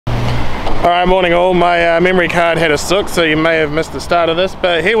Alright, morning all. My memory card had a sook, so you may have missed the start of this,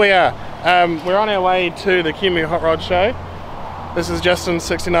 but here we are. We're on our way to the Kumeu HotRod show. This is Justin's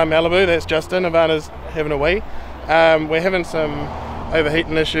 69 Malibu. That's Justin. Evana's having a wee. We're having some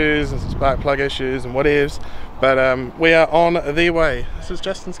overheating issues and some spark plug issues and whatevs, but we are on the way. This is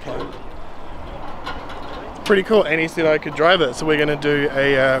Justin's car. It's pretty cool, and he said I could drive it, so we're going to do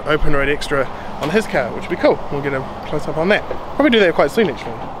a open road extra on his car, which would be cool. We'll get a close up on that. Probably do that quite soon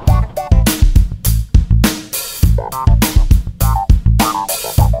actually.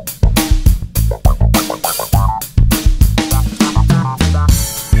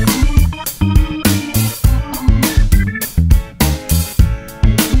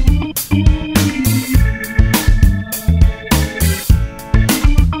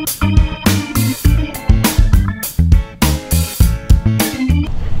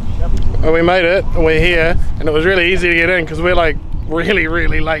 Well, we made it, and we're here, and it was really easy to get in because we're like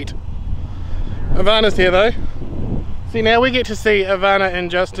really late. Evana's here though. See, now we get to see Evana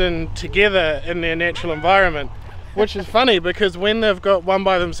and Justin together in their natural environment, which is funny because when they've got one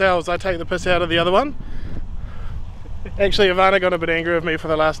by themselves, I take the piss out of the other one. Actually, Evana got a bit angry with me for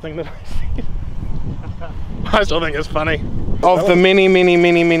the last thing that I said. I still think it's funny. Of the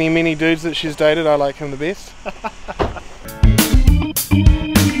many dudes that she's dated, I like him the best.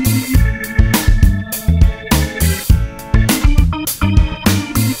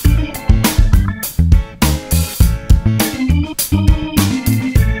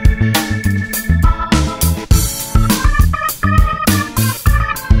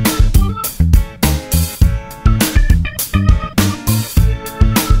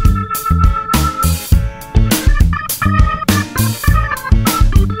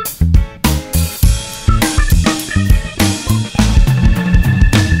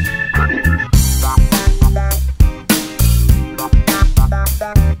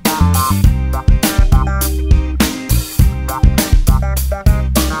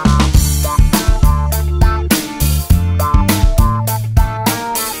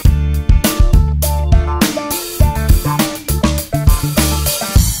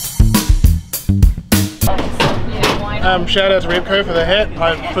 Shout out to Repco for the hat.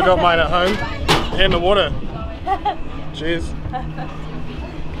 I forgot mine at home. And the water. Cheers.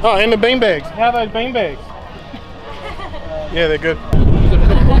 Oh, and the beanbags. How are those beanbags? Yeah, they're good.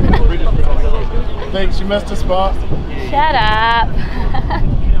 Thanks, you missed a spot. Shut up.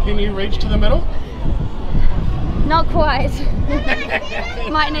 Can you reach to the middle? Not quite.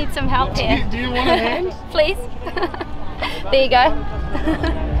 Might need some help here. Do you want a hand? Please. There you go.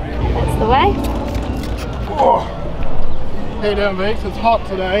 That's the way. Oh. Hey down, Vex, it's hot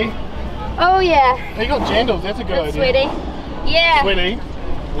today. Oh yeah. Hey, you got jandals, that's a good idea. Sweaty. Yeah. Sweaty.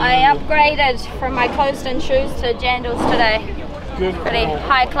 I upgraded from my closed-in shoes to jandals today. Good. Pretty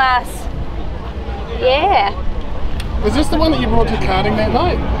high class. Yeah. Is this the one that you brought to karting that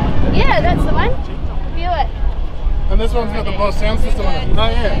night? Yeah, that's the one. View it. And this one's got the Boss sound system on it. Oh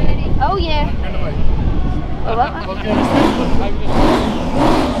yeah. Oh yeah. Run away. Oh, what?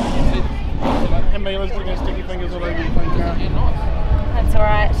 And Mila's getting sticky fingers all over your clean car. That's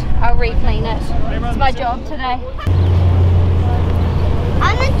alright. I'll re-clean it. It's my job today.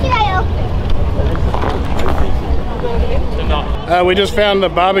 We just found the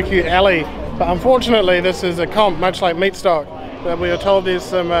barbecue alley, but unfortunately this is a comp, much like Meat Stock. But we were told there's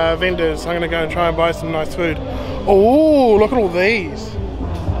some vendors, so I'm going to go and try and buy some nice food. Oh, look at all these.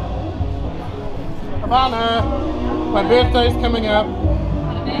 Evana, my birthday's coming up.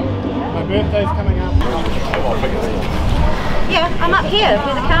 My birthday's coming up. Yeah, I'm up here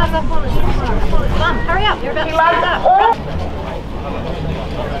where the car's up on the Come on, hurry up, you're about to start up.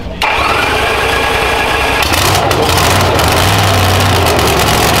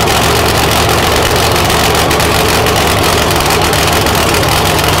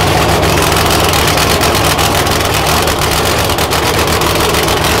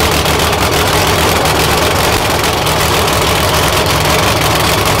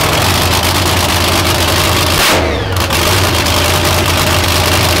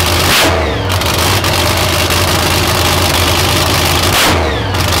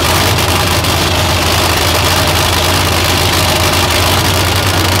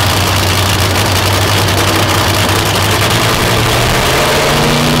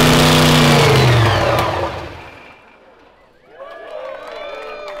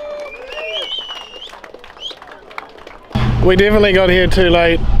 We definitely got here too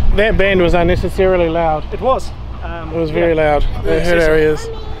late. That band was unnecessarily loud. It was. It was very loud. It hurt our ears.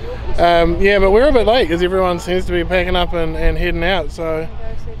 Yeah, but we're a bit late because everyone seems to be packing up and heading out, so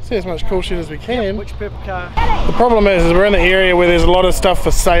see as much cool shit as we can. Which purple car? The problem is we're in the area where there's a lot of stuff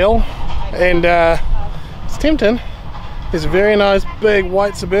for sale, And it's tempting. There's a very nice big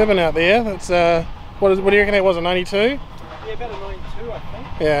white Suburban out there. That's what do you reckon that was, a 92? Yeah, about a 92 I think.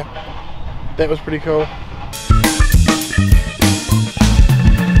 Yeah, that was pretty cool.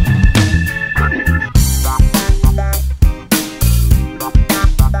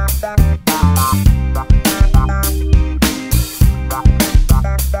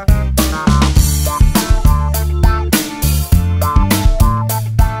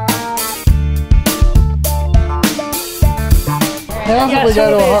 How else if we go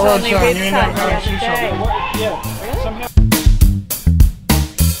to a hot rod show and you end up going shoe shopping? Yeah, somehow.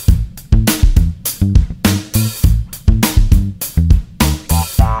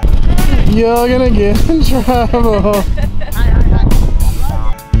 You're gonna get in trouble.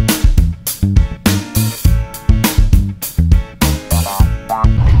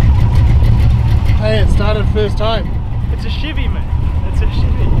 Hey, it started first time. It's a Chevy, man. It's a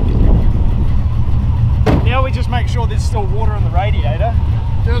Chevy. Now we just make sure there's still water in the radiator.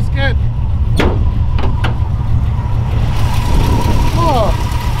 Just good. Oh,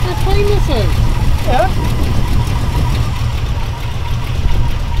 how clean this is. Yeah.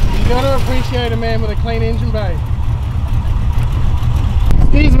 You gotta appreciate a man with a clean engine bay.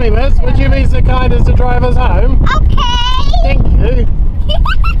 Excuse me, miss, would you be so kind as to drive us home? Okay. Thank you.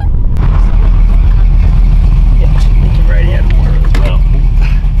 Yeah, the radiator water as well.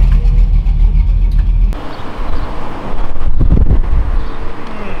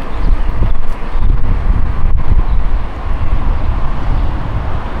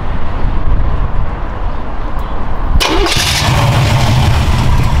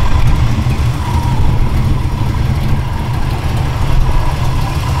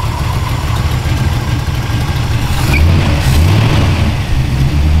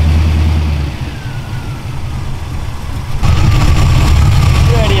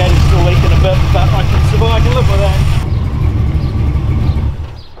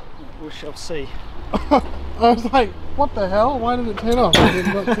 See. I was like, what the hell? Why did it turn off? I did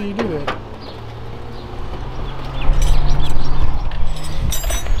not see you do that.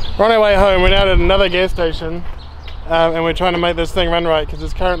 We're on our way home. We're now at another gas station and we're trying to make this thing run right because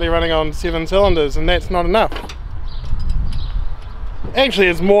it's currently running on 7 cylinders and that's not enough. Actually,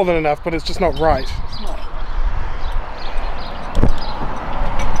 it's more than enough, but it's just not right. It's not.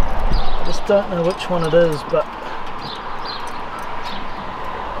 I just don't know which one it is, but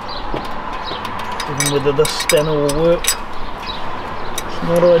even whether this spanner will work, it's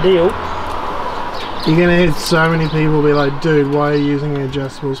not ideal. You're gonna have so many people be like, dude, why are you using an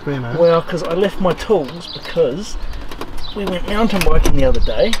adjustable spanner? Well, because I left my tools because we went mountain biking the other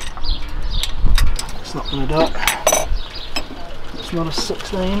day. It's not going to do it. It's not a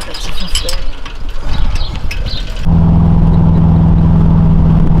 16, it's a 15.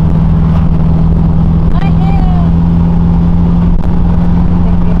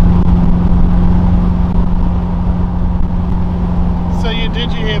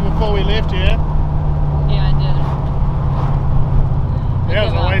 Before we left, yeah? Yeah, I did. That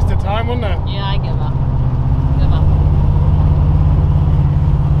was a waste of time, wasn't it? Yeah, I give up. Give up.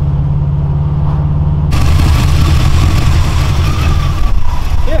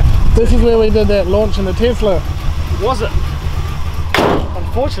 Yeah. This is where we did that launch in the Tesla. Was it?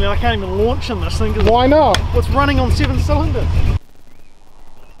 Unfortunately, I can't even launch in this thing. Why not? It's running on 7 cylinders.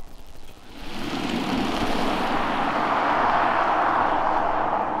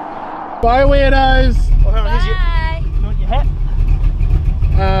 Bye, weirdos! Oh, hang on, here's your, you want your hat?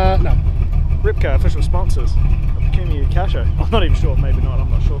 No. Ripcar, official sponsors of Kumeu HotRod. I'm not even sure, maybe not,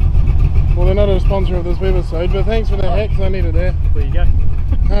 I'm not sure. Well, they're not a sponsor of this Webisode, but thanks for the hat, because I needed that. There you go.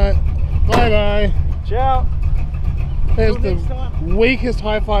 Alright, bye bye. Ciao. That's the weakest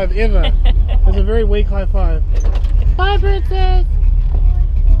high five ever. It's a very weak high five. Bye, princess!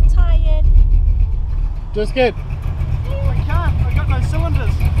 Tired. Just good. I can't, I've got no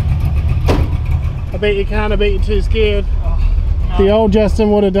cylinders. I bet you can't, I bet you're too scared. Oh, no. The old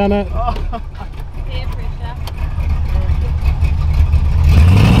Justin would have done it. Oh. Peer pressure.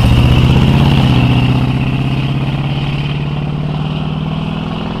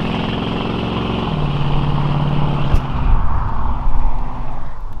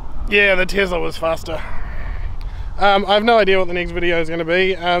 Yeah, the Tesla was faster. I have no idea what the next video is going to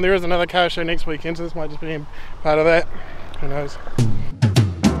be. There is another car show next weekend, so this might just be part of that. Who knows?